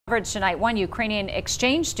Coverage tonight, one Ukrainian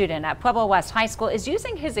exchange student at Pueblo West High School is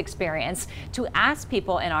using his experience to ask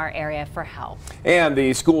people in our area for help. And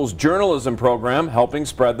the school's journalism program helping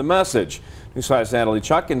spread the message. News 5's Natalie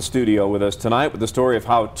Chuck in studio with us tonight with the story of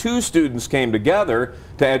how two students came together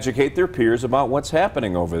to educate their peers about what's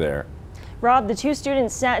happening over there. Rob, the two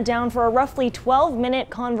students sat down for a roughly 12-minute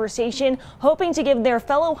conversation, hoping to give their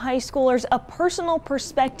fellow high schoolers a personal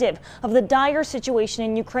perspective of the dire situation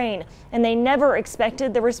in Ukraine, and they never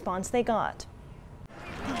expected the response they got.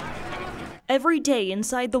 Every day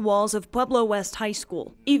inside the walls of Pueblo West High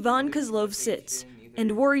School, Ivan Kozlov sits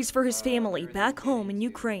and worries for his family back home in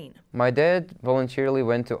Ukraine. My dad voluntarily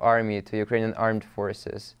went to Ukrainian armed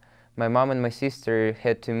forces. My mom and my sister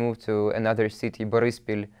had to move to another city,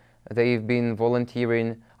 Boryspil. They've been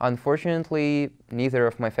volunteering. Unfortunately, neither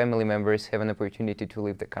of my family members have an opportunity to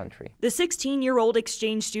leave the country. The 16-year-old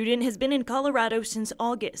exchange student has been in Colorado since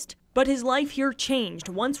August, but his life here changed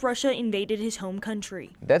once Russia invaded his home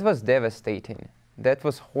country. That was devastating. That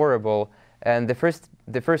was horrible. And the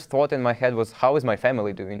first thought in my head was, how is my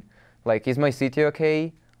family doing? Like, is my city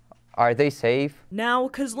okay? Are they safe? Now,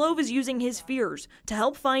 Kozlov is using his fears to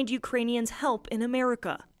help find Ukrainians help in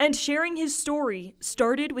America. And sharing his story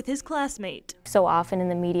started with his classmate. So often in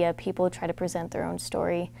the media, people try to present their own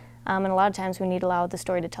story. And a lot of times we need to allow the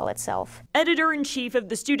story to tell itself. Editor-in-chief of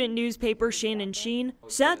the student newspaper, Shannon Sheen,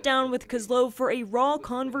 sat down with Kozlov for a raw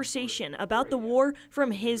conversation about the war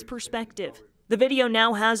from his perspective. The video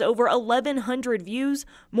now has over 1,100 views,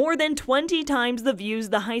 more than 20 times the views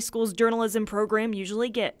the high school's journalism program usually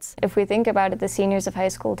gets. If we think about it, the seniors of high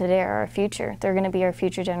school today are our future. They're going to be our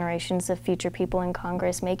future generations of future people in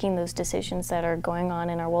Congress making those decisions that are going on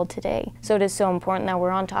in our world today. So it is so important that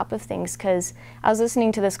we're on top of things, because I was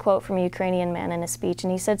listening to this quote from a Ukrainian man in a speech,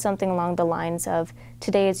 and he said something along the lines of,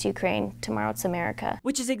 "Today it's Ukraine, tomorrow it's America."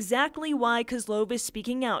 Which is exactly why Kozlov is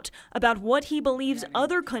speaking out about what he believes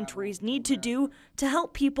other countries need to do to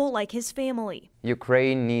help people like his family.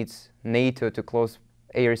 Ukraine needs NATO to close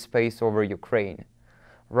airspace over Ukraine.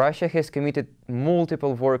 Russia has committed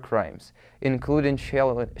multiple war crimes, including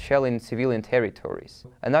shelling civilian territories.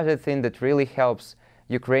 Another thing that really helps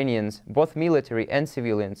Ukrainians, both military and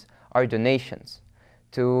civilians, are donations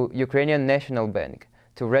to Ukrainian National Bank,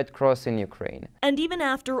 to Red Cross in Ukraine. And even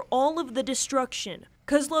after all of the destruction,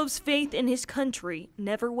 Kozlov's faith in his country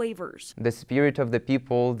never wavers. The spirit of the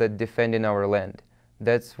people that defend in our land,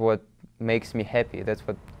 that's what makes me happy, that's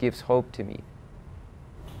what gives hope to me.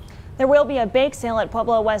 There will be a bake sale at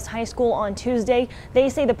Pueblo West High School on Tuesday. They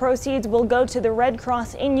say the proceeds will go to the Red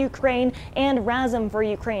Cross in Ukraine and Razum for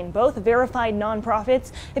Ukraine, both verified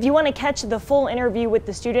nonprofits. If you want to catch the full interview with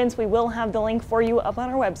the students, we will have the link for you up on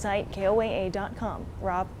our website, KOAA.com.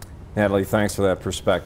 Rob? Natalie, thanks for that perspective.